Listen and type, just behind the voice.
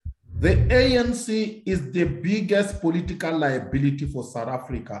The ANC is the biggest political liability for South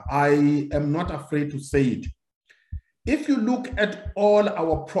Africa. I am not afraid to say it. If you look at all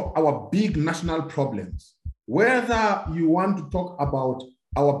our big national problems, whether you want to talk about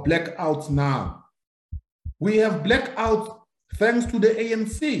our blackouts now, we have blackouts thanks to the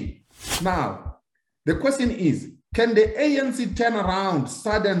ANC. Now, the question is, can the ANC turn around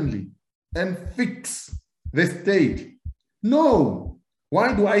suddenly and fix the state? No.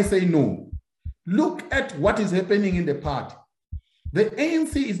 Why do I say no? Look at what is happening in the party. The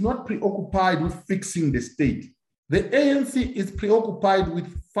ANC is not preoccupied with fixing the state. The ANC is preoccupied with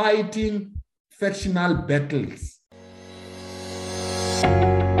fighting factional battles.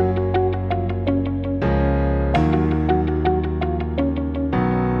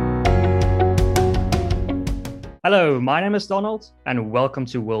 Hello, my name is Donald, and welcome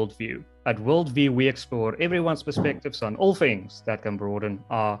to Worldview. At Worldview, we explore everyone's perspectives on all things that can broaden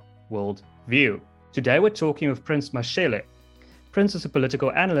our worldview. Today, we're talking with Prince Mashele. Prince is a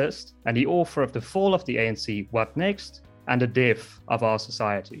political analyst and the author of The Fall of the ANC, What Next? And the Death of Our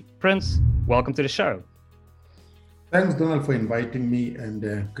Society. Prince, welcome to the show. Thanks, Donald, for inviting me,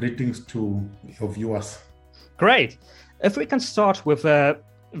 and greetings to your viewers. Great. If we can start with a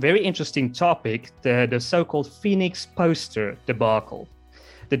very interesting topic, the so-called Phoenix poster debacle.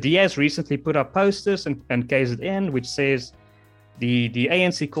 The DA has recently put up posters and KZN, which says the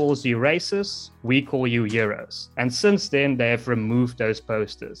ANC calls you racist, we call you heroes. And since then, they have removed those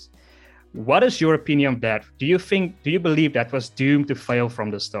posters. What is your opinion of that? Do you believe that was doomed to fail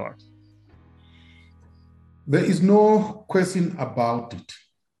from the start? There is no question about it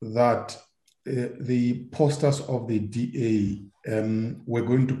that the posters of the DA were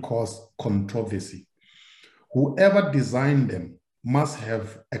going to cause controversy. Whoever designed them must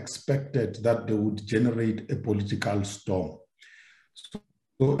have expected that they would generate a political storm.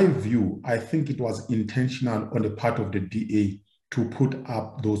 So in my view, I think it was intentional on the part of the DA to put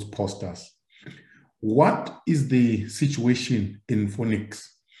up those posters. What is the situation in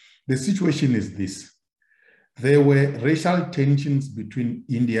Phoenix? The situation is this. There were racial tensions between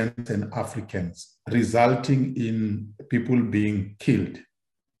Indians and Africans, resulting in people being killed.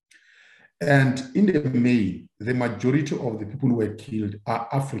 And in the main, the majority of the people who were killed are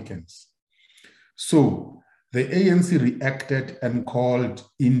Africans. So the ANC reacted and called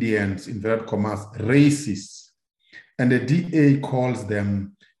Indians, inverted commas, racists. And the DA calls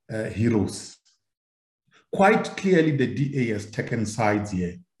them heroes. Quite clearly, the DA has taken sides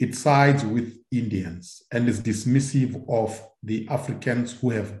here. It sides with Indians and is dismissive of the Africans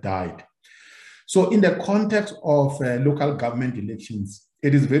who have died. So in the context of local government elections,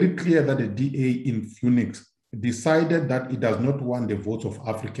 it is very clear that the DA in Phoenix decided that it does not want the votes of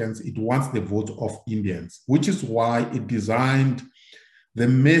Africans, it wants the votes of Indians, which is why it designed the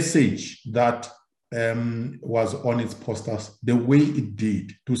message that was on its posters the way it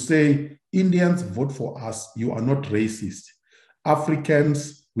did, to say, Indians, vote for us, you are not racist.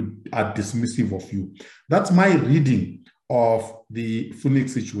 Africans are dismissive of you. That's my reading of the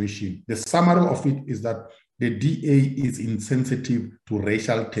Phoenix situation. The summary of it is that the DA is insensitive to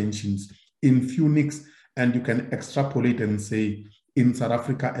racial tensions in Phoenix, and you can extrapolate and say in South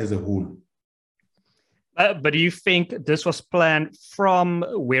Africa as a whole. But do you think this was planned from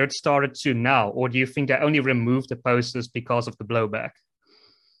where it started to now, or do you think they only removed the posters because of the blowback?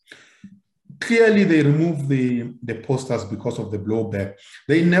 Clearly, they removed the posters because of the blowback.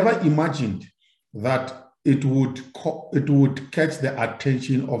 They never imagined that it would catch the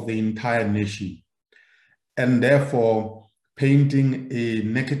attention of the entire nation, and therefore painting a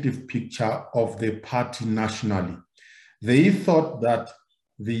negative picture of the party nationally. They thought that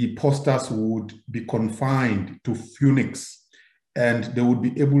the posters would be confined to Phoenix and they would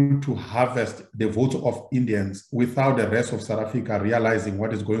be able to harvest the votes of Indians without the rest of South Africa realizing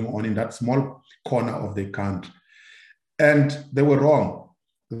what is going on in that small corner of the country. And they were wrong.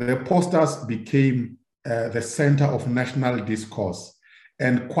 The posters became the center of national discourse.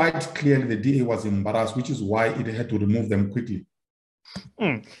 And quite clearly, the DA was embarrassed, which is why it had to remove them quickly.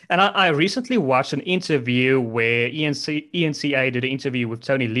 And I recently watched an interview where ENCA did an interview with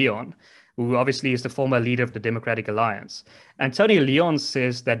Tony Leon, who obviously is the former leader of the Democratic Alliance. And Tony Leon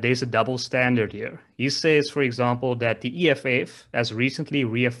says that there's a double standard here. He says, for example, that the EFF has recently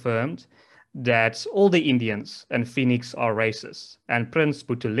reaffirmed that all the Indians in Phoenix are racist. And Prince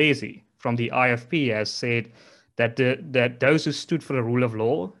Buthelezi from the IFP has said that those who stood for the rule of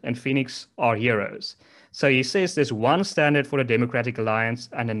law in Phoenix are heroes. So he says there's one standard for the Democratic Alliance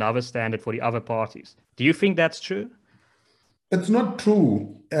and another standard for the other parties. Do you think that's true? It's not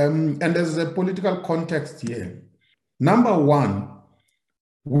true. And there's a political context here. Number one,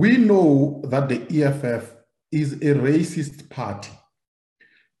 We know that the EFF is a racist party,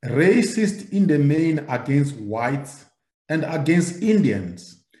 racist in the main against whites and against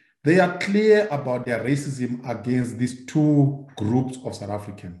Indians. They are clear about their racism against these two groups of South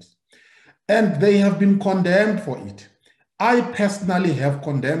Africans, and they have been condemned for it. I personally have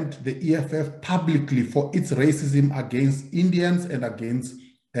condemned the EFF publicly for its racism against Indians and against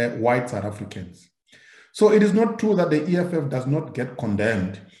white South Africans. So it is not true that the EFF does not get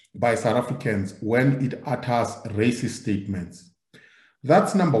condemned by South Africans when it utters racist statements.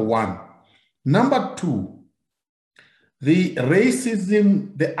 That's number one. Number two, the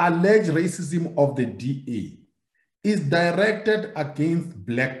racism, the alleged racism of the DA is directed against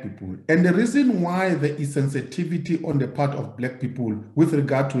Black people. And the reason why there is sensitivity on the part of Black people with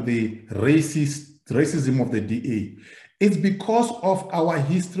regard to the racism of the DA is because of our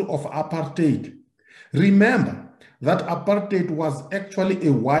history of apartheid. Remember that apartheid was actually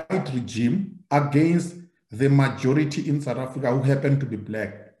a white regime against the majority in South Africa who happened to be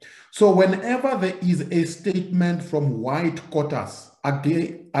Black. So whenever there is a statement from white quarters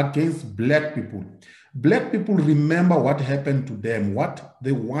against Black people remember what happened to them, what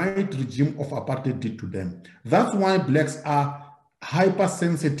the white regime of apartheid did to them. That's why Blacks are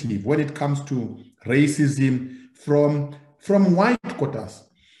hypersensitive when it comes to racism from white quarters.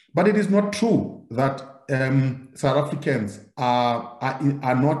 But it is not true that South Africans are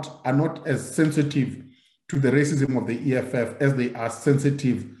not as sensitive to the racism of the EFF as they are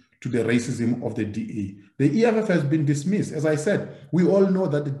sensitive to the racism of the DA. The EFF has been dismissed. As I said, we all know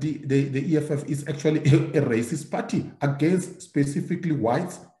that the EFF is actually a racist party against specifically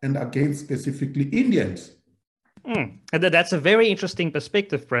whites and against specifically Indians. And that's a very interesting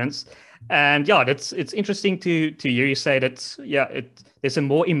perspective, Prince. And yeah, it's interesting to hear you say that, there's a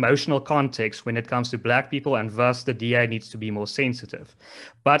more emotional context when it comes to Black people, and thus the DA needs to be more sensitive.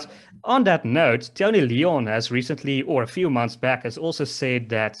 But on that note, Tony Leon has recently, or a few months back, has also said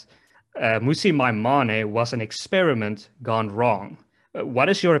that Mmusi Maimane was an experiment gone wrong. What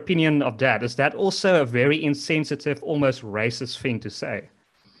is your opinion of that? Is that also a very insensitive, almost racist thing to say?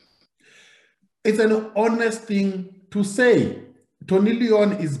 It's an honest thing to say. Tony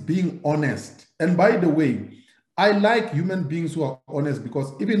Leon is being honest. And by the way, I like human beings who are honest,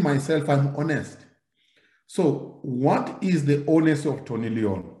 because even myself, I'm honest. So what is the honesty of Tony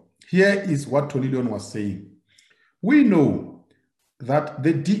Leon? Here is what Tony Leon was saying. We know that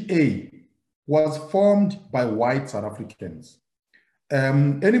the DA was formed by white South Africans.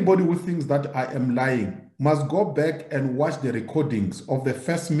 Anybody who thinks that I am lying must go back and watch the recordings of the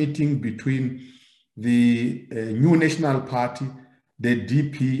first meeting between the New National Party, the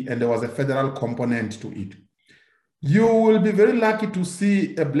DP, and there was a federal component to it. You will be very lucky to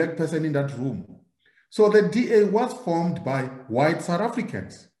see a Black person in that room. So the DA was formed by white South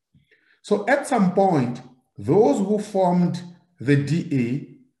Africans. So at some point, those who formed the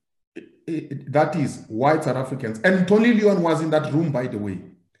DA, that is white South Africans, and Tony Leon was in that room, by the way,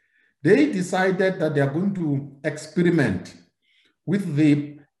 they decided that they are going to experiment with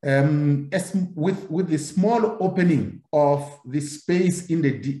the small opening of the space in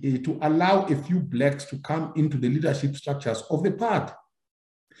the DA to allow a few Blacks to come into the leadership structures of the party.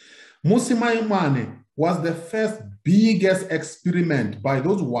 Mmusi Maimane was the first biggest experiment by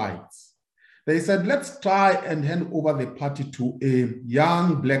those whites. They said, let's try and hand over the party to a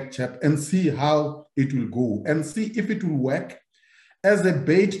young Black chap and see how it will go and see if it will work as a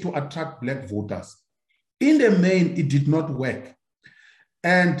bait to attract Black voters. In the main, it did not work.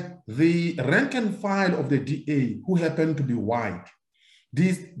 And the rank and file of the DA, who happened to be white,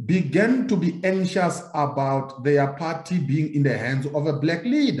 these began to be anxious about their party being in the hands of a Black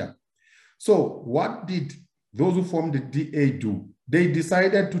leader. So what did those who formed the DA do? They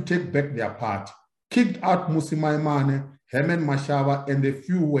decided to take back their party, kicked out Mmusi Maimane, Herman Mashaba, and the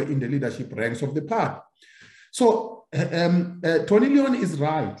few who were in the leadership ranks of the party. So Tony Leon is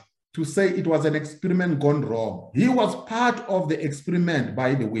right to say it was an experiment gone wrong. He was part of the experiment,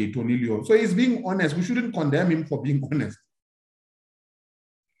 by the way, Tony Leon. So he's being honest. We shouldn't condemn him for being honest.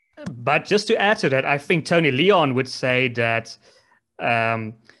 But just to add to that, I think Tony Leon would say that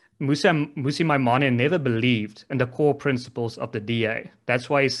Mmusi Maimane never believed in the core principles of the DA. That's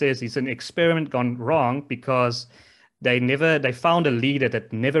why he says it's an experiment gone wrong, because they found a leader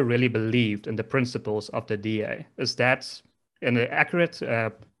that never really believed in the principles of the DA. Is that an accurate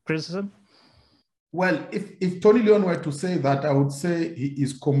criticism? Well, if Tony Leon were to say that, I would say he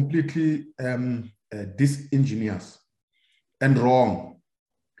is completely disingenuous and wrong,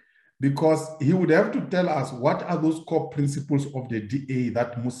 because he would have to tell us what are those core principles of the DA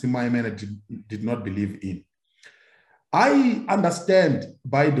that Mmusi Maimane did not believe in. I understand,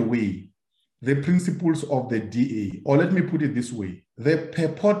 by the way, the principles of the DA, or let me put it this way, the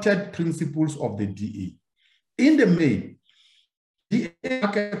purported principles of the DA. In the main, DA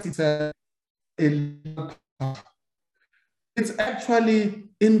market is it's actually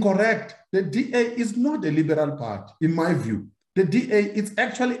incorrect. The DA is not a liberal party, in my view. The DA is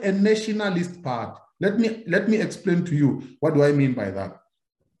actually a nationalist party. Let me explain to you what do I mean by that.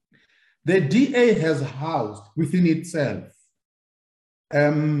 The DA has housed within itself,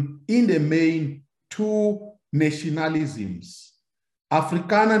 in the main, two nationalisms.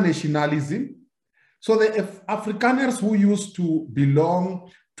 Afrikaner nationalism. So the Afrikaners who used to belong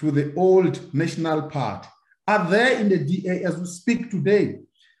to the old national party are there in the DA as we speak today.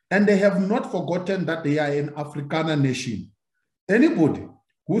 And they have not forgotten that they are an Afrikaner nation. Anybody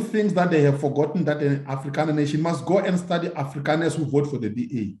who thinks that they have forgotten that an Afrikaner nation must go and study Afrikaners who vote for the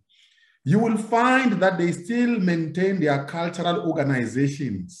DA. You will find that they still maintain their cultural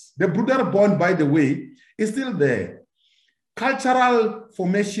organizations. The Broederbond, by the way, is still there. Cultural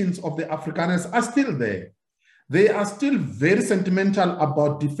formations of the Afrikaners are still there. They are still very sentimental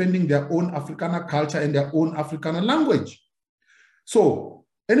about defending their own Afrikaner culture and their own Afrikaner language. So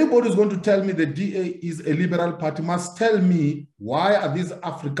anybody who's going to tell me the DA is a liberal party must tell me why are these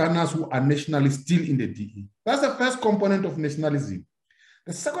Afrikaners who are nationalists still in the DA? That's the first component of nationalism.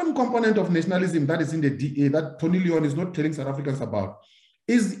 The second component of nationalism that is in the DA that Tony Leon is not telling South Africans about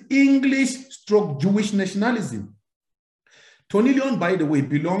is English/Jewish nationalism. Tony Leon, by the way,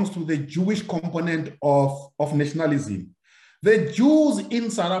 belongs to the Jewish component of nationalism. The Jews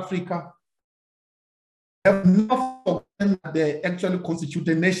in South Africa have not forgotten that they actually constitute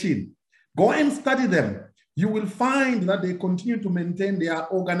a nation. Go and study them. You will find that they continue to maintain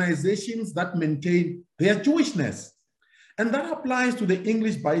their organizations that maintain their Jewishness. And that applies to the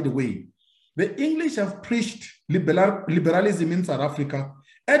English, by the way. The English have preached liberalism in South Africa,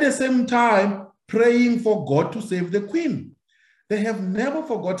 at the same time praying for God to save the Queen. They have never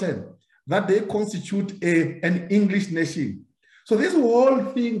forgotten that they constitute an English nation. So this whole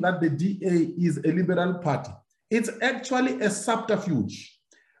thing that the DA is a liberal party, it's actually a subterfuge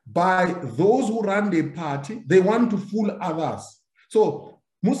by those who run the party. They want to fool others. So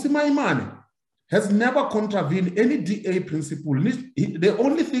Mmusi Maimane has never contravened any DA principle. The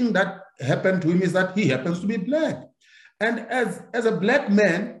only thing that happened to him is that he happens to be black. And as a black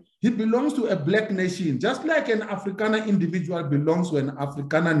man, he belongs to a black nation, just like an Afrikaner individual belongs to an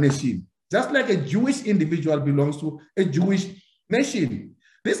Afrikaner nation, just like a Jewish individual belongs to a Jewish nation.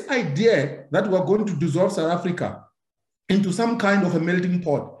 This idea that we're going to dissolve South Africa into some kind of a melting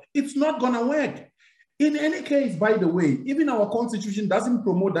pot, it's not going to work. In any case, by the way, even our constitution doesn't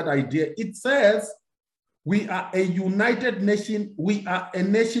promote that idea. It says we are a united nation. We are a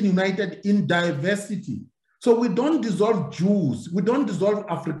nation united in diversity. So we don't dissolve Jews. We don't dissolve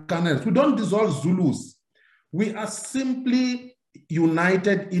Afrikaners. We don't dissolve Zulus. We are simply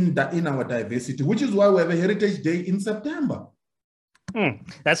united in our diversity, which is why we have a Heritage Day in September.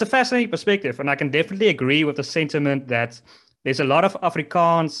 That's a fascinating perspective. And I can definitely agree with the sentiment that there's a lot of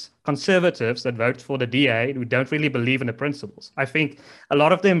Afrikaans conservatives that vote for the DA who don't really believe in the principles. I think a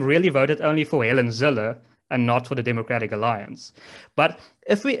lot of them really voted only for Helen Zille and not for the Democratic Alliance. But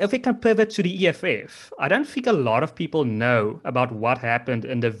if we can pivot to the EFF, I don't think a lot of people know about what happened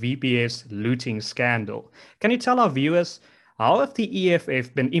in the VPS looting scandal. Can you tell our viewers, how have the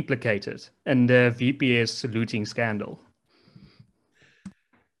EFF been implicated in the VPS looting scandal?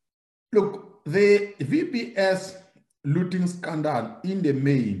 Look, the VPS looting scandal in the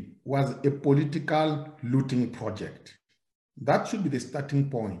main was a political looting project. That should be the starting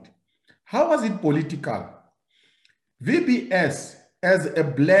point. How was it political? VPS, as a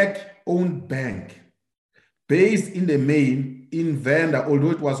black-owned bank based in the main in Venda,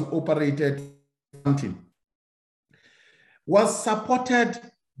 although it was operated, was supported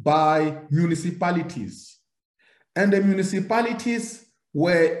by municipalities. And the municipalities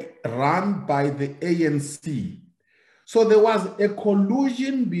were run by the ANC. So there was a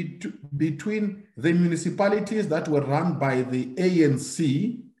collusion between the municipalities that were run by the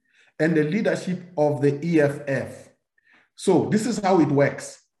ANC and the leadership of the EFF. So this is how it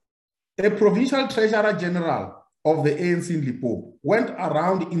works. A provincial treasurer general of the ANC in Limpopo went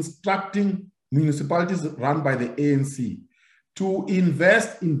around instructing municipalities run by the ANC to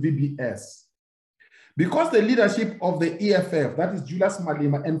invest in VBS. Because the leadership of the EFF, that is Julius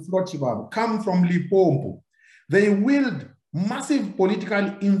Malema and Floyd Shivambu, come from Limpopo, they wield massive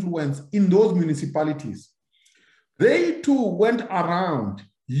political influence in those municipalities. They too went around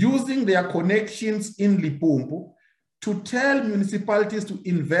using their connections in Limpopo to tell municipalities to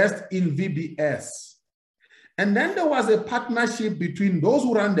invest in VBS. And then there was a partnership between those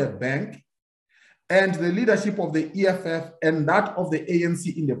who run the bank and the leadership of the EFF and that of the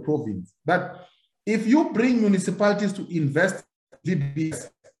ANC in the province, that if you bring municipalities to invest in VBS,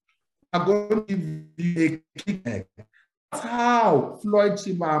 are going to give you a kickback. That's how Floyd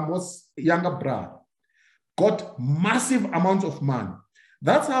Shivambo's younger brother got massive amounts of money.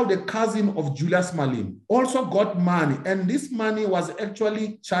 That's how the cousin of Julius Malema also got money. And this money was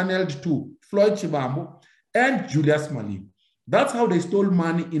actually channeled to Floyd Shivambo and Julius Malema. That's how they stole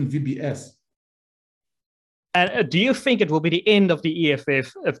money in VBS. And do you think it will be the end of the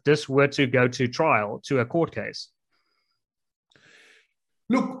EFF if this were to go to trial, to a court case?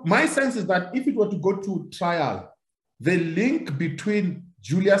 Look, my sense is that if it were to go to trial, the link between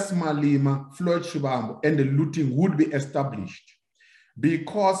Julius Malema, Floyd Shivambo, and the looting would be established,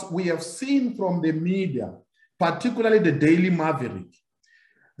 because we have seen from the media, particularly the Daily Maverick,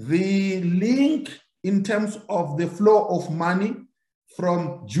 the link in terms of the flow of money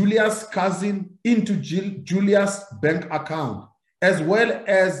from Julius' cousin into Julius' bank account, as well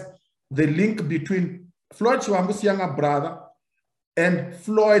as the link between Floyd Shivambo's younger brother and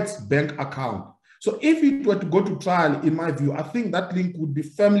Floyd's bank account. So if it were to go to trial, in my view, I think that link would be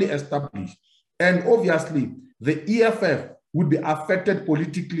firmly established. And obviously, the EFF would be affected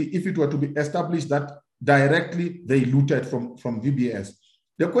politically if it were to be established that directly they looted from VBS.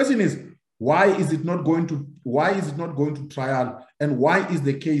 The question is, why is it not going to trial, and why is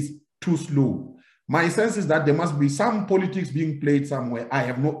the case too slow? My sense is that there must be some politics being played somewhere. I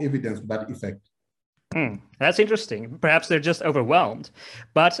have no evidence to that effect. That's interesting. Perhaps they're just overwhelmed.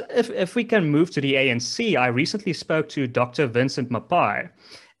 But if we can move to the ANC, I recently spoke to Dr. Vincent Mapai,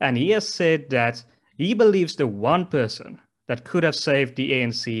 and he has said that he believes the one person that could have saved the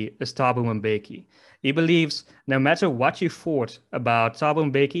ANC is Thabo Mbeki. He believes no matter what you thought about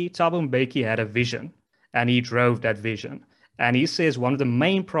Thabo Mbeki had a vision, and he drove that vision. And he says one of the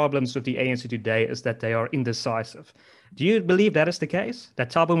main problems with the ANC today is that they are indecisive. Do you believe that is the case,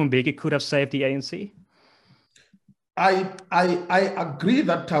 that Thabo Mbeki could have saved the ANC? I agree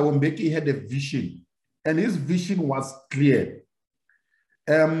that Thabo Mbeki had a vision, and his vision was clear.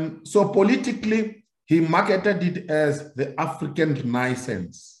 So politically, he marketed it as the African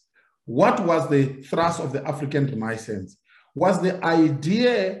Renaissance. What was the thrust of the African Renaissance? Was the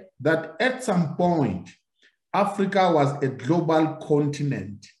idea that at some point, Africa was a global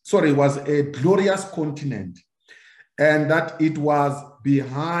continent, was a glorious continent, and that it was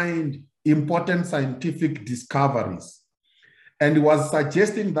behind important scientific discoveries. And he was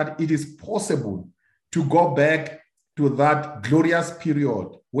suggesting that it is possible to go back to that glorious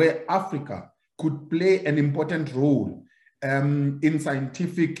period where Africa could play an important role in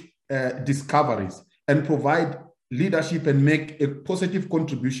scientific discoveries and provide leadership and make a positive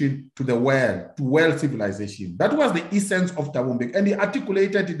contribution to the world, to world civilization. That was the essence of Thabo Mbeki, and he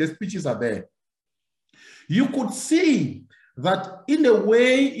articulated it. The speeches are there. You could see that in the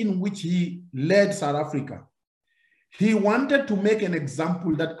way in which he led South Africa, he wanted to make an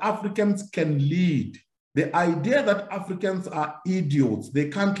example that Africans can lead. The idea that Africans are idiots, they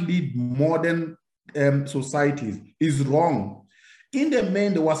can't lead modern societies, is wrong. In the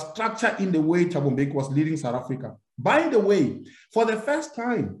main, there was structure in the way Thabo Mbeki was leading South Africa. By the way, for the first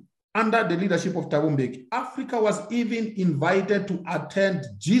time under the leadership of Thabo Mbeki, Africa was even invited to attend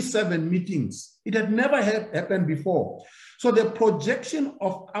G7 meetings. It had never happened before. So the projection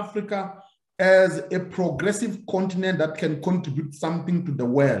of Africa as a progressive continent that can contribute something to the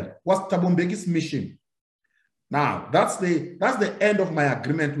world was Thabo Mbeki's mission. Now, that's the end of my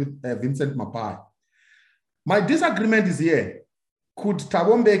agreement with Vincent Mapai. My disagreement is here. Could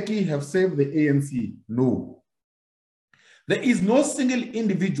Thabo Mbeki have saved the ANC? No. There is no single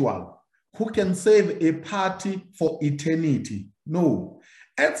individual who can save a party for eternity. No.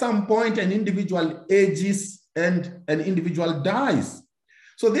 At some point, an individual ages and an individual dies.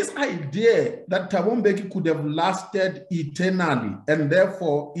 So this idea that Thabo Mbeki could have lasted eternally and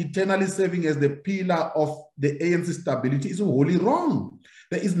therefore eternally serving as the pillar of the ANC stability is wholly wrong.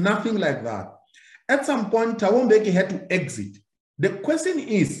 There is nothing like that. At some point, Thabo Mbeki had to exit. The question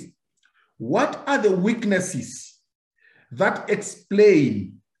is, what are the weaknesses that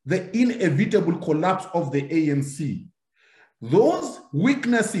explain the inevitable collapse of the ANC? Those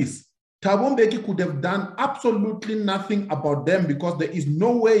weaknesses, Thabo Mbeki could have done absolutely nothing about them because there is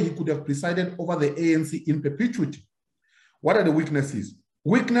no way he could have presided over the ANC in perpetuity. What are the weaknesses?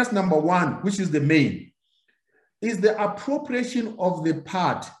 Weakness number one, which is the main, is the appropriation of the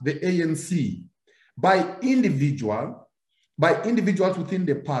part, the ANC, by individuals within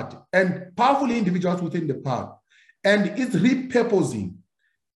the party and powerful individuals within the party, and its repurposing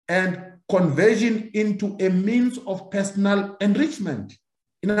and conversion into a means of personal enrichment.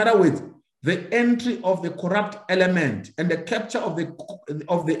 In other words, the entry of the corrupt element and the capture of the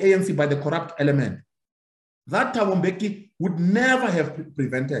ANC by the corrupt element, that Thabo Mbeki would never have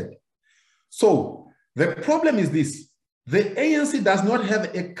prevented. So the problem is this: the ANC does not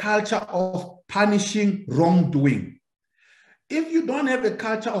have a culture of punishing wrongdoing. If you don't have a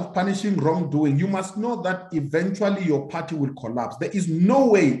culture of punishing wrongdoing, you must know that eventually your party will collapse. There is no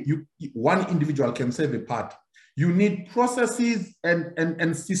way one individual can save a party. You need processes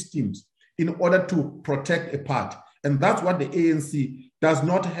and systems in order to protect a party. And that's what the ANC does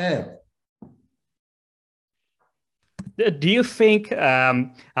not have. Do you think,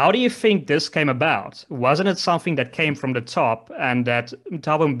 how do you think this came about? Wasn't it something that came from the top, and that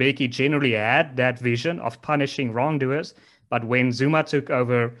Thabo Mbeki generally had that vision of punishing wrongdoers? But when Zuma took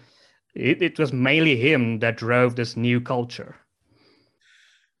over, it was mainly him that drove this new culture.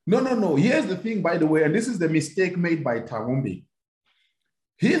 No. Here's the thing, by the way, and this is the mistake made by Thabo Mbeki.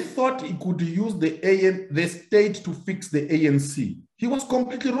 He thought he could use the state to fix the ANC. He was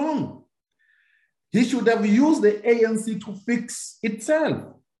completely wrong. He should have used the ANC to fix itself.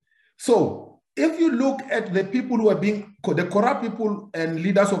 So if you look at the people who are the corrupt people and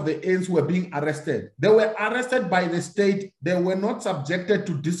leaders of the ANC who were being arrested, they were arrested by the state. They were not subjected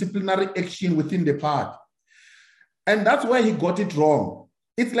to disciplinary action within the party. And that's where he got it wrong.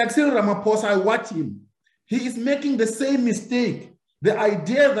 It's like Cyril Ramaphosa, I watch him. He is making the same mistake. The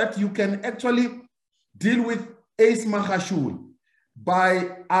idea that you can actually deal with Ace Magashule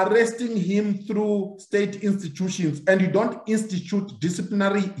by arresting him through state institutions, and you don't institute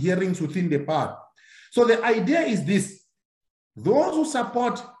disciplinary hearings within the party. So the idea is this: those who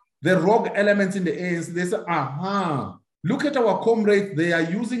support the rogue elements in the ANC, they say, aha, look at our comrades, they are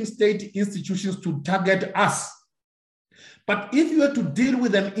using state institutions to target us. But if you were to deal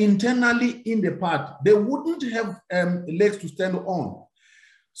with them internally in the party, they wouldn't have legs to stand on.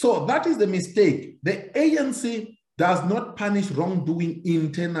 So that is the mistake. The ANC does not punish wrongdoing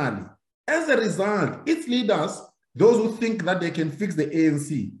internally. As a result, its leaders, those who think that they can fix the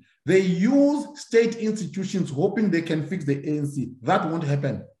ANC, they use state institutions hoping they can fix the ANC. That won't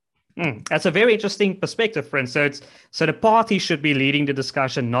happen. That's a very interesting perspective, friend. So the party should be leading the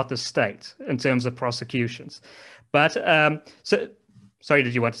discussion, not the state, in terms of prosecutions. But sorry,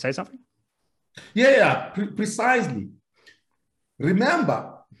 did you want to say something? Yeah, precisely.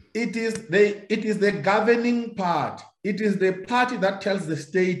 Remember, it is the governing part. It is the party that tells the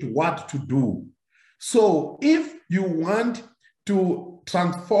state what to do. So if you want to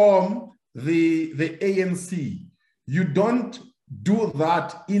transform the ANC, you don't do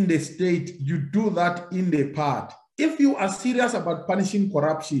that in the state, you do that in the party. If you are serious about punishing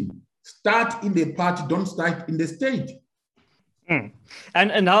corruption, start in the party, don't start in the state.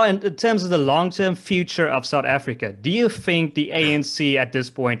 And now, in terms of the long-term future of South Africa, do you think the ANC at this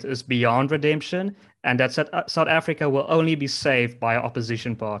point is beyond redemption, and that South Africa will only be saved by an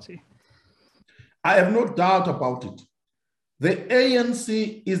opposition party? I have no doubt about it. The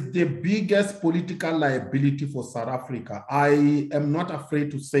ANC is the biggest political liability for South Africa. I am not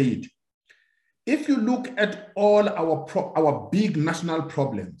afraid to say it. If you look at all our big national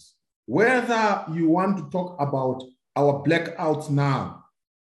problems, whether you want to talk about our blackouts now,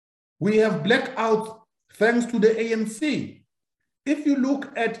 we have blackouts thanks to the ANC. If you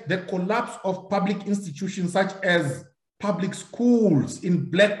look at the collapse of public institutions such as public schools in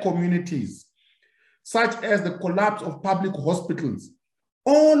Black communities, such as the collapse of public hospitals,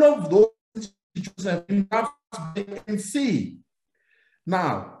 all of those institutions have been collapsed by the ANC.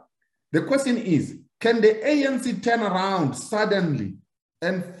 Now, the question is, can the ANC turn around suddenly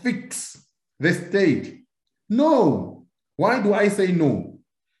and fix the state? No. Why do I say no?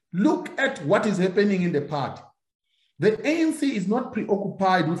 Look at what is happening in the party. The ANC is not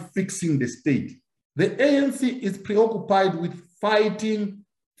preoccupied with fixing the state. The ANC is preoccupied with fighting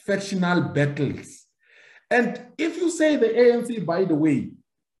factional battles. And if you say the ANC, by the way,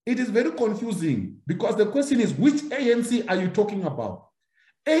 it is very confusing, because the question is, which ANC are you talking about?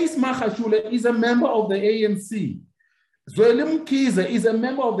 Ace Magashule is a member of the ANC. Zweli Mkhize is a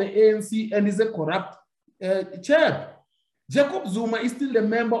member of the ANC and is a corrupt chap. Jacob Zuma is still a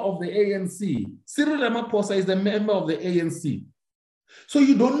member of the ANC. Cyril Ramaphosa is a member of the ANC. So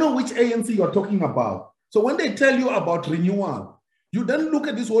you don't know which ANC you're talking about. So when they tell you about renewal, you then look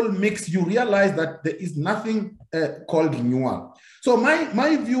at this whole mix, you realize that there is nothing called renewal. So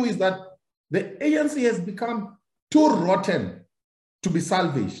my view is that the ANC has become too rotten to be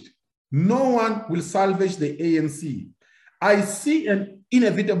salvaged. No one will salvage the ANC. I see an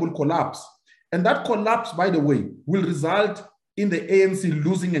inevitable collapse. And that collapse, by the way, will result in the ANC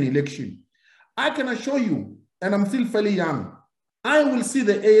losing an election. I can assure you, and I'm still fairly young, I will see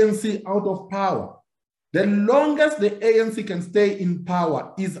the ANC out of power. The longest the ANC can stay in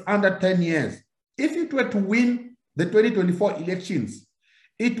power is under 10 years. If it were to win the 2024 elections,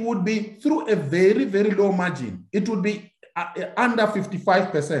 it would be through a very, very low margin. It would be under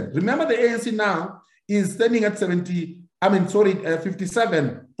 55%. Remember, the ANC now is standing at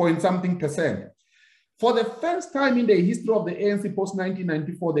 57 point something percent. For the first time in the history of the ANC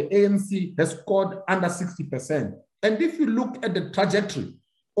post-1994, the ANC has scored under 60%. And if you look at the trajectory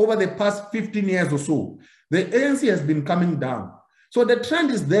over the past 15 years or so, the ANC has been coming down. So the trend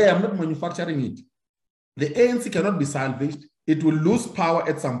is there. I'm not manufacturing it. The ANC cannot be salvaged. It will lose power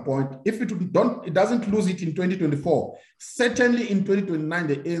at some point. If it doesn't lose it in 2024, certainly in 2029,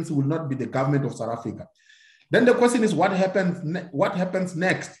 the ANC will not be the government of South Africa. Then the question is, what happens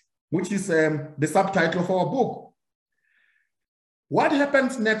next, which is the subtitle of our book. What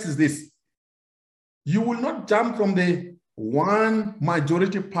happens next is this. You will not jump from the one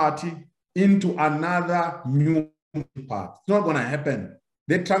majority party into another new party. It's not going to happen.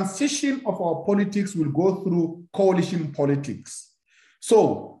 The transition of our politics will go through coalition politics.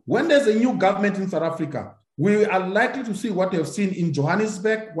 So when there's a new government in South Africa, we are likely to see what we have seen in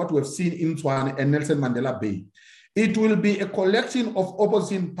Johannesburg, what we have seen in Tshwane and Nelson Mandela Bay. It will be a collection of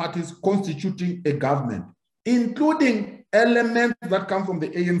opposition parties constituting a government, including elements that come from the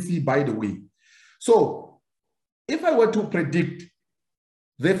ANC, by the way. So if I were to predict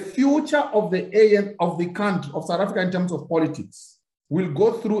the future of the country, of South Africa in terms of politics, will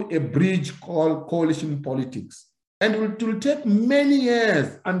go through a bridge called coalition politics. And it will take many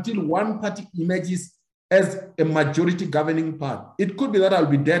years until one party emerges as a majority governing party. It could be that I'll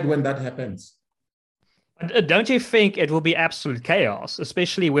be dead when that happens. Don't you think it will be absolute chaos,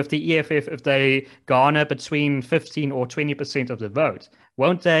 especially with the EFF, if they garner between 15 or 20% of the vote?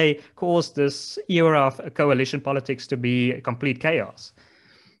 Won't they cause this era of coalition politics to be complete chaos?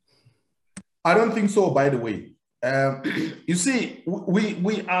 I don't think so, by the way. You see,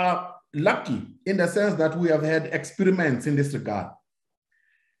 we are lucky in the sense that we have had experiments in this regard.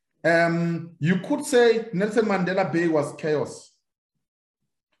 You could say Nelson Mandela Bay was chaos,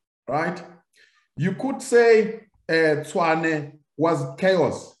 right? You could say Tshwane was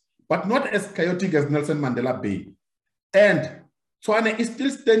chaos, but not as chaotic as Nelson Mandela Bay. And Tshwane is still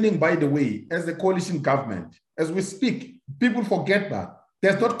standing, by the way, as a coalition government. As we speak, people forget that.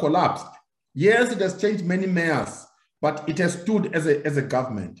 It has not collapsed. Yes, it has changed many mayors, but it has stood as a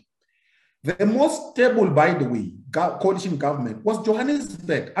government. The most stable, by the way, coalition government was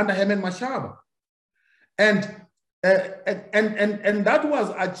Johannesburg under Herman Mashaba. And that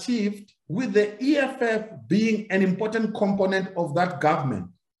was achieved with the EFF being an important component of that government.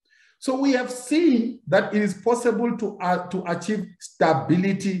 So we have seen that it is possible to achieve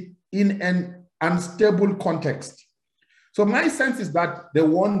stability in an unstable context. So my sense is that there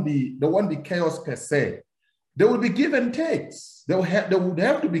won't be chaos per se. There will be give and takes. There would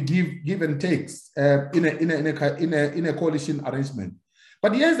have to be give and takes in a coalition arrangement.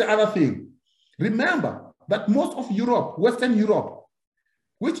 But here's the other thing. Remember that most of Europe, Western Europe,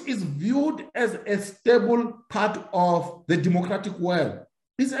 which is viewed as a stable part of the democratic world,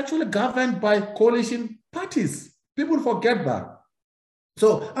 is actually governed by coalition parties. People forget that.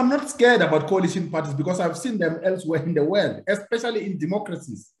 So I'm not scared about coalition parties because I've seen them elsewhere in the world, especially in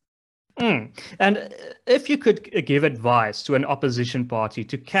democracies. And if you could give advice to an opposition party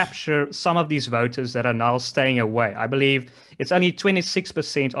to capture some of these voters that are now staying away, I believe it's only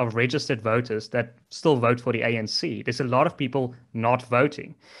 26% of registered voters that still vote for the ANC. There's a lot of people not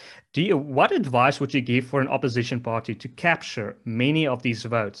voting. What advice would you give for an opposition party to capture many of these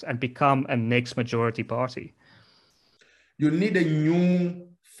votes and become a next majority party? You need a new,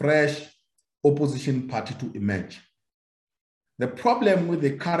 fresh opposition party to emerge. The problem with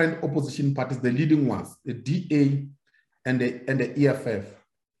the current opposition parties, the leading ones, the DA and the EFF,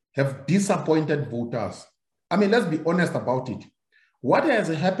 have disappointed voters. I mean, let's be honest about it. What has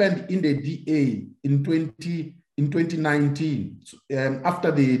happened in the DA in 2019,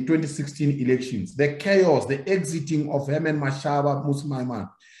 after the 2016 elections, the chaos, the exiting of Herman Mashaba, Mmusi Maimane,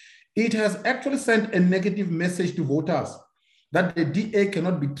 it has actually sent a negative message to voters that the DA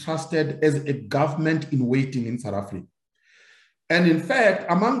cannot be trusted as a government in waiting in South Africa. And in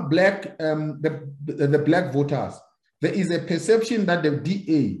fact, among the black voters, there is a perception that the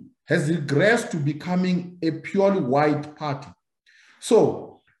DA has regressed to becoming a purely white party.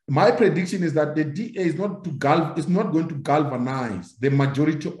 So my prediction is that the DA is not going to galvanize the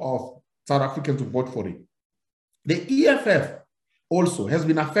majority of South Africans to vote for it. The EFF also has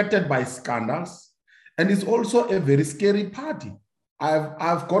been affected by scandals and is also a very scary party.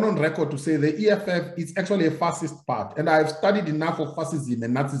 I've gone on record to say the EFF is actually a fascist part, and I've studied enough of fascism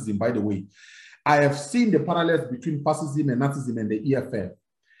and Nazism, by the way. I have seen the parallels between fascism and Nazism and the EFF.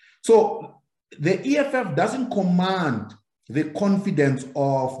 So the EFF doesn't command the confidence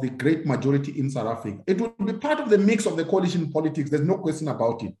of the great majority in South Africa. It will be part of the mix of the coalition politics, there's no question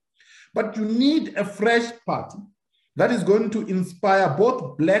about it. But you need a fresh party that is going to inspire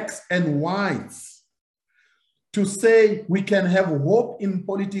both blacks and whites to say we can have hope in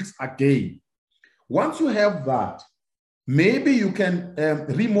politics again. Once you have that, maybe you can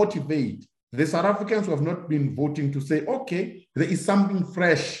remotivate the South Africans who have not been voting to say, okay, there is something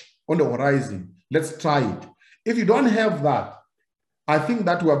fresh on the horizon. Let's try it. If you don't have that, I think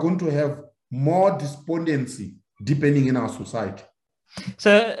that we are going to have more despondency deepening in our society.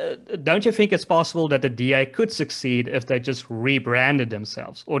 So don't you think it's possible that the DA could succeed if they just rebranded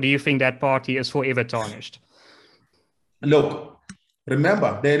themselves? Or do you think that party is forever tarnished? Look,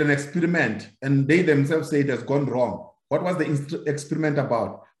 remember, they had an experiment and they themselves say it has gone wrong. What was the experiment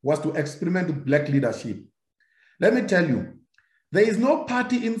about? Was to experiment with black leadership. Let me tell you, there is no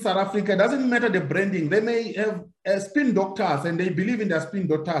party in South Africa, it doesn't matter the branding. They may have spin doctors and they believe in their spin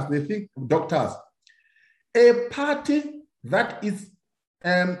doctors. They think doctors. A party that is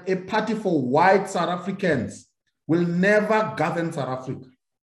a party for white South Africans will never govern South Africa.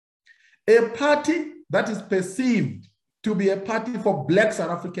 A party that is perceived to be a party for black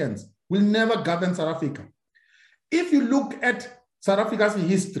South Africans will never govern South Africa. If you look at South Africa's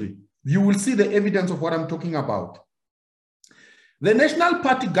history, you will see the evidence of what I'm talking about. The National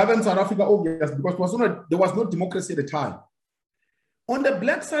Party governed South Africa, oh yes, because there was no democracy at the time. On the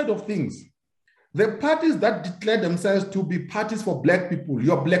black side of things, the parties that declared themselves to be parties for black people,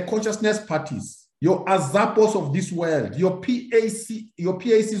 your black consciousness parties, your AZAPOs of this world, your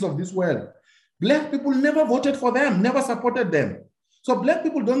PACs of this world, black people never voted for them, never supported them. So black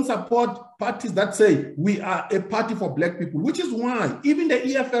people don't support parties that say we are a party for black people, which is why even the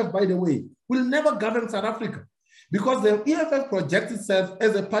EFF, by the way, will never govern South Africa. Because the EFF projects itself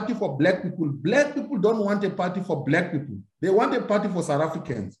as a party for black people. Black people don't want a party for black people. They want a party for South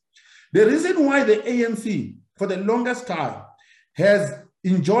Africans. The reason why the ANC, for the longest time, has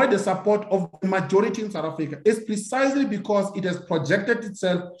enjoyed the support of the majority in South Africa is precisely because it has projected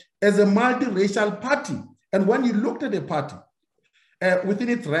itself as a multiracial party. And when you looked at the party, within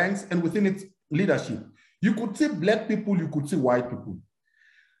its ranks and within its leadership, you could see black people, you could see white people.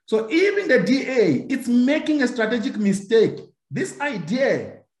 So even the DA, it's making a strategic mistake. This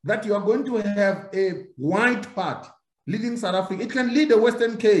idea that you are going to have a white party leading South Africa, it can lead the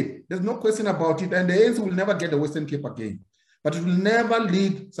Western Cape. There's no question about it. And the ANC will never get the Western Cape again. But it will never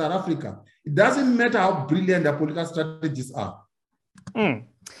lead South Africa. It doesn't matter how brilliant their political strategies are.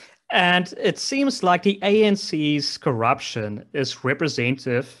 And it seems like the ANC's corruption is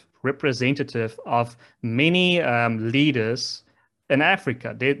representative of many leaders in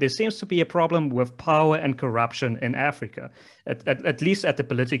Africa. There seems to be a problem with power and corruption in Africa, at least at the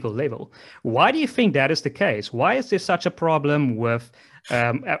political level. Why do you think that is the case? Why is there such a problem with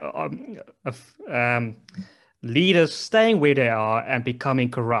leaders staying where they are and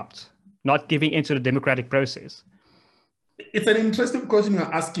becoming corrupt, not giving into the democratic process? It's an interesting question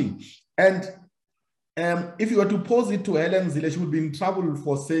you're asking. And if you were to pose it to Helen Zille, she would be in trouble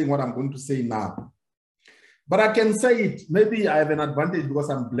for saying what I'm going to say now. But I can say it. Maybe I have an advantage because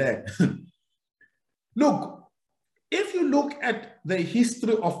I'm black. Look, if you look at the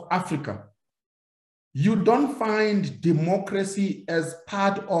history of Africa, you don't find democracy as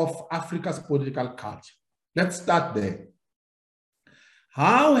part of Africa's political culture. Let's start there.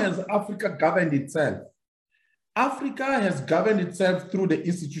 How has Africa governed itself? Africa has governed itself through the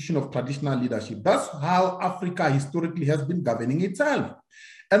institution of traditional leadership. That's how Africa historically has been governing itself.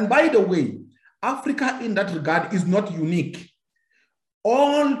 And by the way, Africa in that regard is not unique.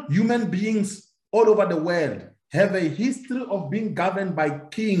 All human beings all over the world have a history of being governed by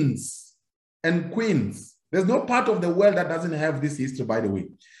kings and queens. There's no part of the world that doesn't have this history, by the way.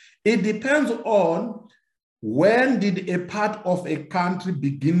 It depends on when did a part of a country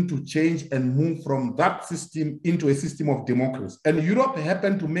begin to change and move from that system into a system of democracy. And Europe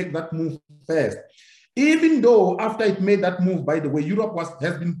happened to make that move first. Even though after it made that move, by the way, Europe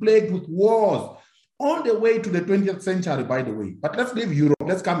has been plagued with wars all the way to the 20th century, by the way. But let's leave Europe,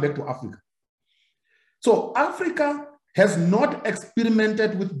 let's come back to Africa. So Africa has not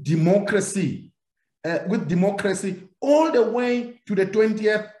experimented with democracy all the way to the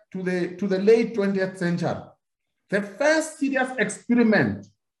 20th, to the late 20th century. The first serious experiment,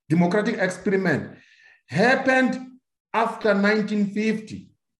 democratic experiment, happened after 1950.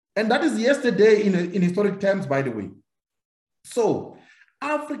 And that is yesterday in historic terms, by the way. So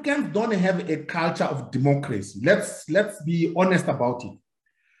Africans don't have a culture of democracy. Let's be honest about it.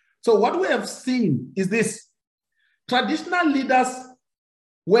 So what we have seen is this. Traditional leaders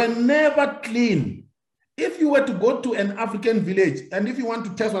were never clean. If you were to go to an African village, and if you want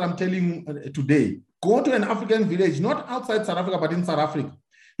to test what I'm telling you today, go to an African village, not outside South Africa, but in South Africa.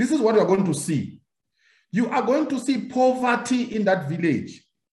 This is what you're going to see. You are going to see poverty in that village.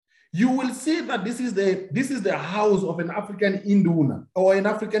 You will see that this is the house of an African Induna or an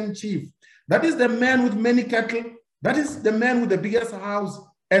African chief. That is the man with many cattle. That is the man with the biggest house,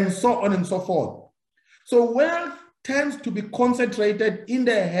 and so on and so forth. So wealth tends to be concentrated in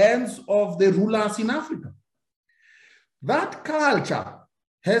the hands of the rulers in Africa. That culture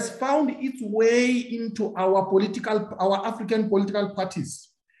has found its way into our African political parties.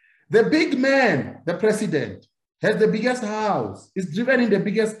 The big man, the president, has the biggest house, is driven in the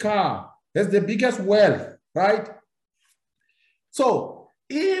biggest car, has the biggest wealth, right? So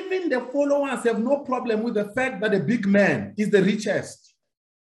even the followers have no problem with the fact that the big man is the richest.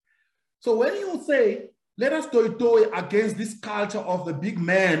 So when you say, let us toy against this culture of the big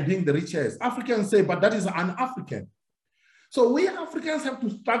man being the richest, Africans say, but that is un-African. So we Africans have to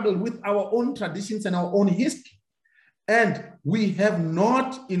struggle with our own traditions and our own history. And we have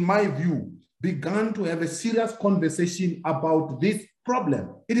not, in my view, begun to have a serious conversation about this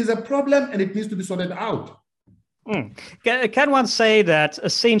problem. It is a problem and it needs to be sorted out. Can one say that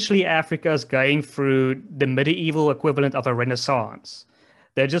essentially Africa is going through the medieval equivalent of a renaissance?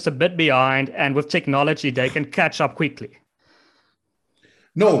 They're just a bit behind, and with technology, they can catch up quickly.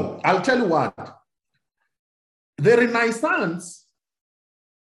 No, I'll tell you what. The Renaissance,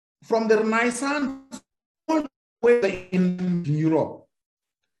 from the Renaissance all the way in Europe,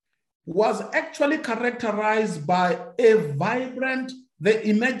 was actually characterized by the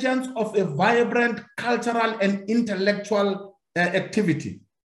emergence of a vibrant cultural and intellectual activity.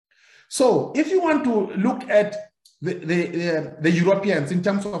 So if you want to look at the Europeans in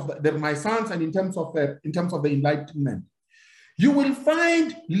terms of the Renaissance and in terms of the Enlightenment, you will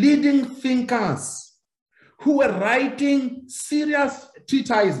find leading thinkers who were writing serious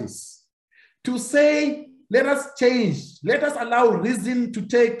treatises to say, let us change, let us allow reason to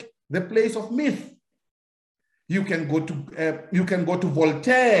take the place of myth. You can go to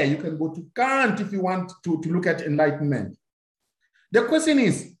Voltaire, you can go to Kant if you want to look at Enlightenment. The question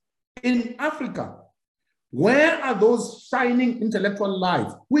is, in Africa, where are those shining intellectual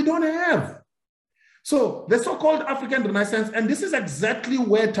lights? We don't have. So the so-called African Renaissance, and this is exactly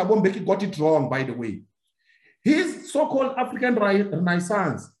where Thabo Mbeki got it wrong, by the way. His so-called African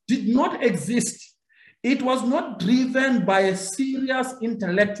Renaissance did not exist. It was not driven by a serious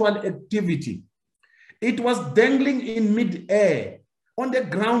intellectual activity. It was dangling in mid-air. On the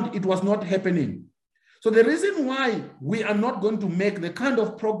ground, it was not happening. So the reason why we are not going to make the kind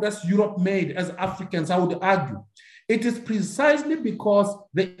of progress Europe made as Africans, I would argue, it is precisely because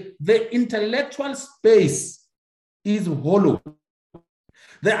the intellectual space is hollow.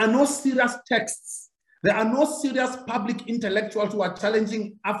 There are no serious texts. There are no serious public intellectuals who are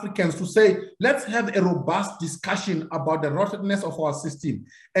challenging Africans to say, let's have a robust discussion about the rottenness of our system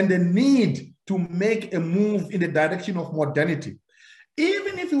and the need to make a move in the direction of modernity.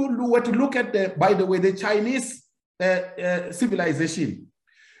 Even if you were to look at, by the way, the Chinese civilization,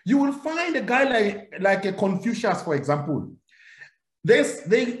 you will find a guy like a Confucius, for example.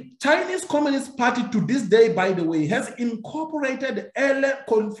 The Chinese Communist Party to this day, by the way, has incorporated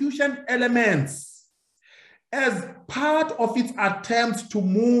Confucian elements as part of its attempts to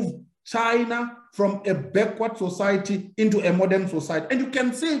move China from a backward society into a modern society. And you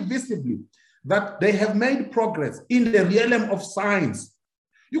can see visibly that they have made progress in the realm of science.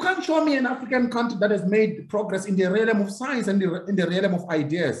 You can't show me an African country that has made progress in the realm of science and in the realm of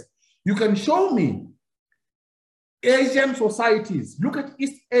ideas. You can show me Asian societies. Look at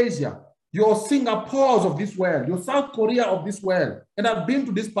East Asia, your Singapores of this world, your South Korea of this world, and I've been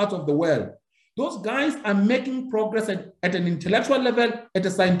to this part of the world. Those guys are making progress at an intellectual level, at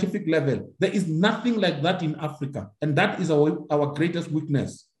a scientific level. There is nothing like that in Africa, and that is our greatest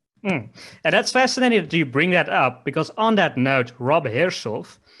weakness. And that's fascinating that you bring that up, because on that note, Rob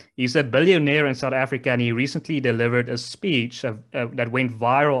Hershoff, he's a billionaire in South Africa, and he recently delivered a speech that went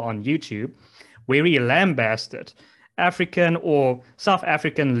viral on YouTube where he lambasted African or South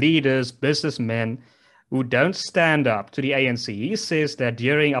African leaders, businessmen who don't stand up to the ANC. He says that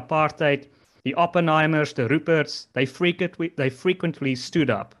during apartheid, the Oppenheimers, the Ruperts, they frequently stood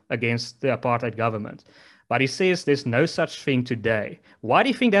up against the apartheid government. But he says there's no such thing today. Why do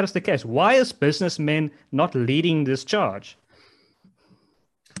you think that is the case? Why is businessmen not leading this charge?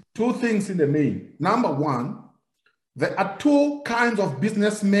 Two things in the main. Number one, There are two kinds of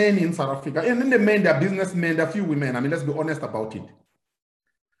businessmen in South Africa. And in the men, there are businessmen, there are few women. I mean, let's be honest about it.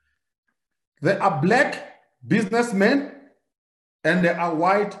 There are black businessmen and there are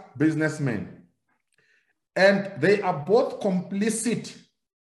white businessmen. And they are both complicit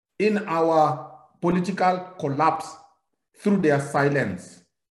in our political collapse through their silence.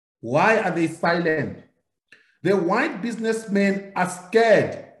 Why are they silent? The white businessmen are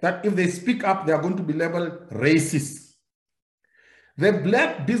scared that if they speak up, they are going to be labeled racist. The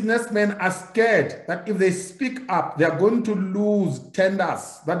black businessmen are scared that if they speak up, they are going to lose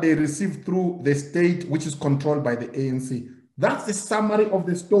tenders that they receive through the state, which is controlled by the ANC. That's the summary of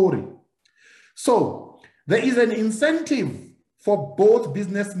the story. So there is an incentive for both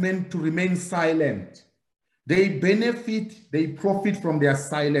businessmen to remain silent. They benefit, they profit from their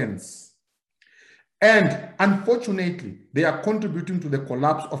silence. And unfortunately, they are contributing to the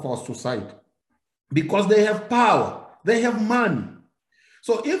collapse of our society because they have power, they have money.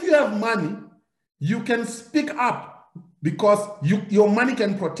 So if you have money, you can speak up because your money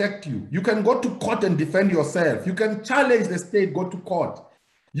can protect you. You can go to court and defend yourself. You can challenge the state, go to court.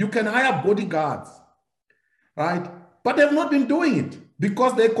 You can hire bodyguards, right? But they've not been doing it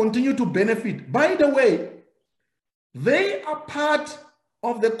because they continue to benefit. By the way, they are part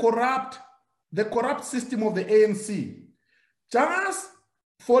of the corrupt system of the ANC. Just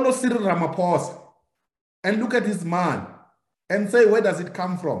follow Cyril Ramaphosa and look at his man and say, where does it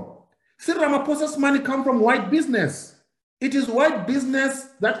come from? Cyril Ramaphosa's money comes from white business. It is white business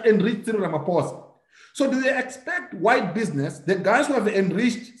that enriched Cyril Ramaphosa. So do you expect white business, the guys who have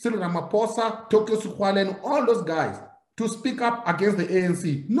enriched Cyril Ramaphosa, Tokyo Sexwale, and all those guys, to speak up against the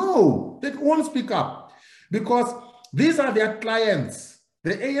ANC? No, they won't speak up because these are their clients.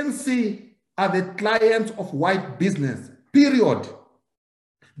 The ANC are the clients of white business, period.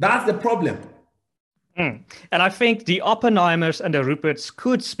 That's the problem. And I think the Oppenheimers and the Ruperts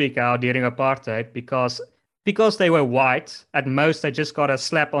could speak out during apartheid because they were white. At most, they just got a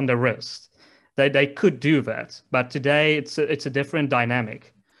slap on the wrist. They could do that. But today, it's a different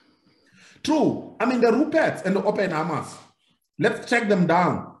dynamic. True. I mean, the Ruperts and the Oppenheimers, let's check them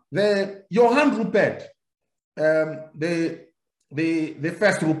down. The Johann Rupert, the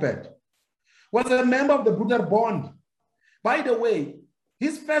first Rupert, was a member of the Broederbond. By the way,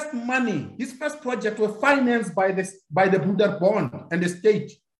 his first money, his first project were financed by the Broederbond and the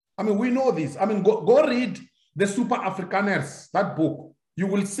state. I mean, we know this. I mean, go read the Super Afrikaners, that book. You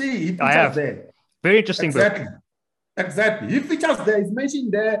will see he features there. Very interesting book. Exactly. He features there. He's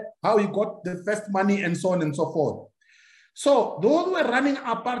mentioned there how he got the first money and so on and so forth. So those who were running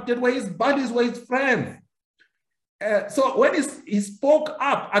apartheid were his buddies, were his friends. So when he spoke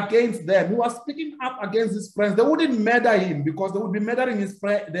up against them, he was speaking up against his friends. They wouldn't murder him because they would be murdering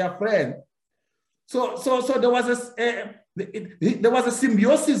their friend. So there was a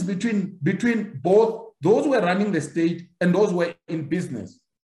symbiosis between both those who were running the state and those who were in business.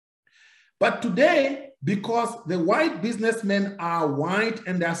 But today, because the white businessmen are white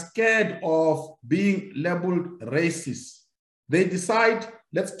and they're scared of being labeled racist, they decide,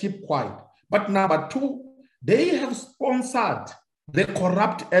 let's keep quiet. But number two, they have sponsored the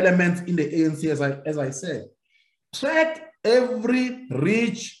corrupt elements in the ANC, as I said. Track every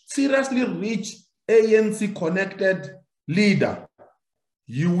seriously rich ANC-connected leader.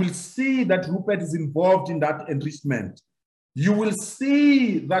 You will see that Rupert is involved in that enrichment. You will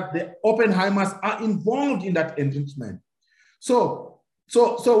see that the Oppenheimers are involved in that enrichment. So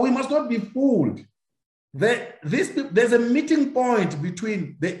we must not be fooled. There's a meeting point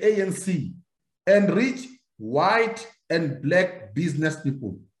between the ANC and rich white and black business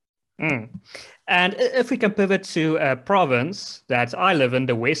people. And if we can pivot to a province that I live in,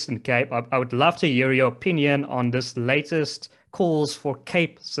 the Western Cape, I would love to hear your opinion on this latest calls for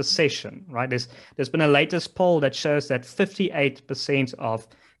Cape secession, right? There's been a latest poll that shows that 58% of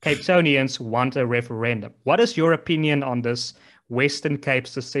Cape Townians want a referendum. What is your opinion on this Western Cape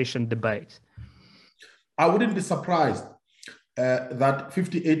secession debate? I wouldn't be surprised that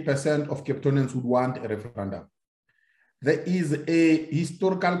 58% of Cape Townians would want a referendum. There is a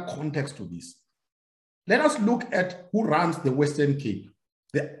historical context to this. Let us look at who runs the Western Cape,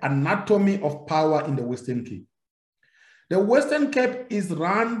 the anatomy of power in the Western Cape. The Western Cape is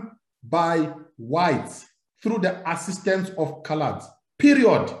run by whites through the assistance of coloreds,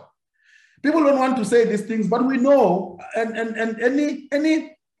 period. People don't want to say these things, but we know, and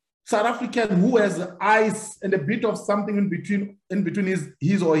any South African who has eyes and a bit of something in between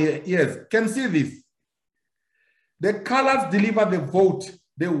his or her ears can see this. The coloreds deliver the vote,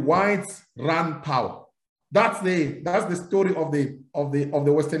 the whites run power. That's the story of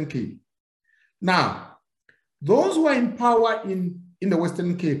the Western Cape. Now, Those who are in power in the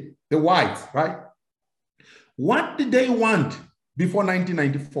Western Cape, the whites, right? What did they want before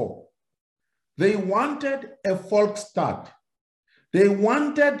 1994? They wanted a Volksstaat. They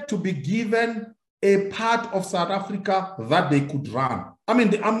wanted to be given a part of South Africa that they could run. I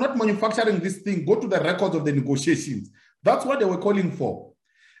mean, I'm not manufacturing this thing. Go to the records of the negotiations. That's what they were calling for.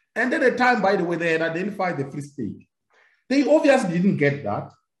 And at the time, by the way, they had identified the Free State. They obviously didn't get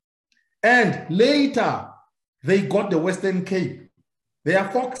that. And later, they got the Western Cape, their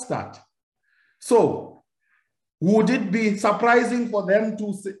Volksstaat. So would it be surprising for them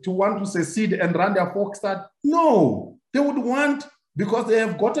to want to secede and run their Volksstaat? No, they would want, because they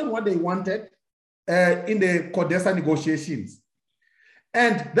have gotten what they wanted in the CODESA negotiations.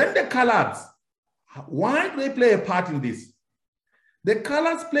 And then the colors, why do they play a part in this? The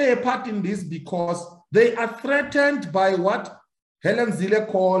colors play a part in this because they are threatened by what Helen Zille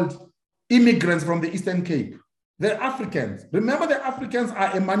called immigrants from the Eastern Cape. The Africans. Remember, the Africans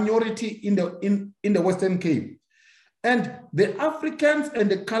are a minority in the Western Cape. And the Africans and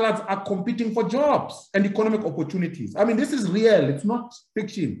the colors are competing for jobs and economic opportunities. I mean, this is real, it's not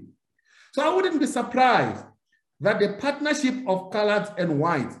fiction. So I wouldn't be surprised that the partnership of colors and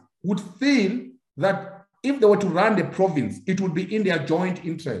whites would feel that if they were to run the province, it would be in their joint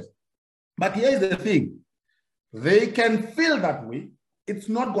interest. But here's the thing, they can feel that way. It's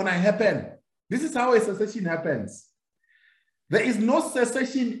not gonna happen. This is how a secession happens. There is no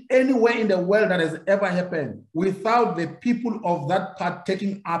secession anywhere in the world that has ever happened without the people of that part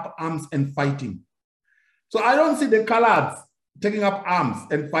taking up arms and fighting. So I don't see the colors taking up arms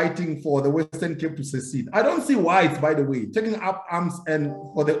and fighting for the Western Cape to secede. I don't see whites, by the way, taking up arms and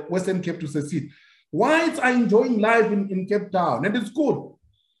for the Western Cape to secede. Whites are enjoying life in Cape Town, and it's good.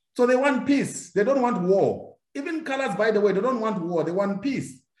 So they want peace. They don't want war. Even colors, by the way, they don't want war. They want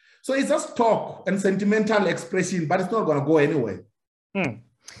peace. So it's just talk and sentimental expression, but it's not going to go anywhere.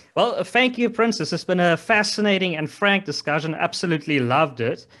 Well, thank you, Prince. This has been a fascinating and frank discussion. Absolutely loved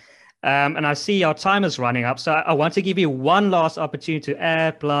it. And I see our time is running up. So I want to give you one last opportunity to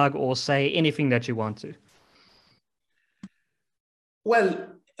add, plug, or say anything that you want to. Well,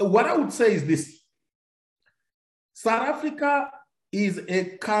 what I would say is this. South Africa is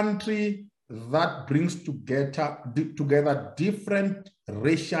a country that brings together different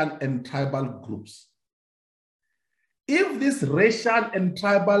racial and tribal groups. If these racial and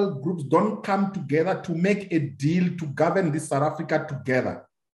tribal groups don't come together to make a deal to govern this South Africa together,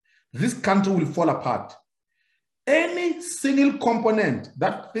 this country will fall apart. Any single component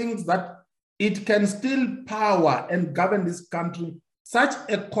that thinks that it can still power and govern this country, such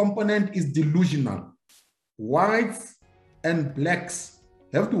a component is delusional. Whites and blacks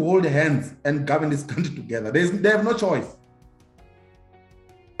have to hold hands and govern this country together. They have no choice.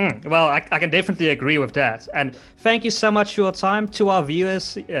 Well, I can definitely agree with that. And thank you so much for your time. To our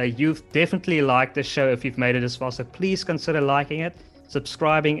viewers, you've definitely liked the show if you've made it this far. So please consider liking it,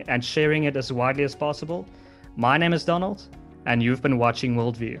 subscribing, and sharing it as widely as possible. My name is Donald, and you've been watching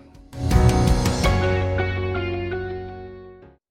Worldview.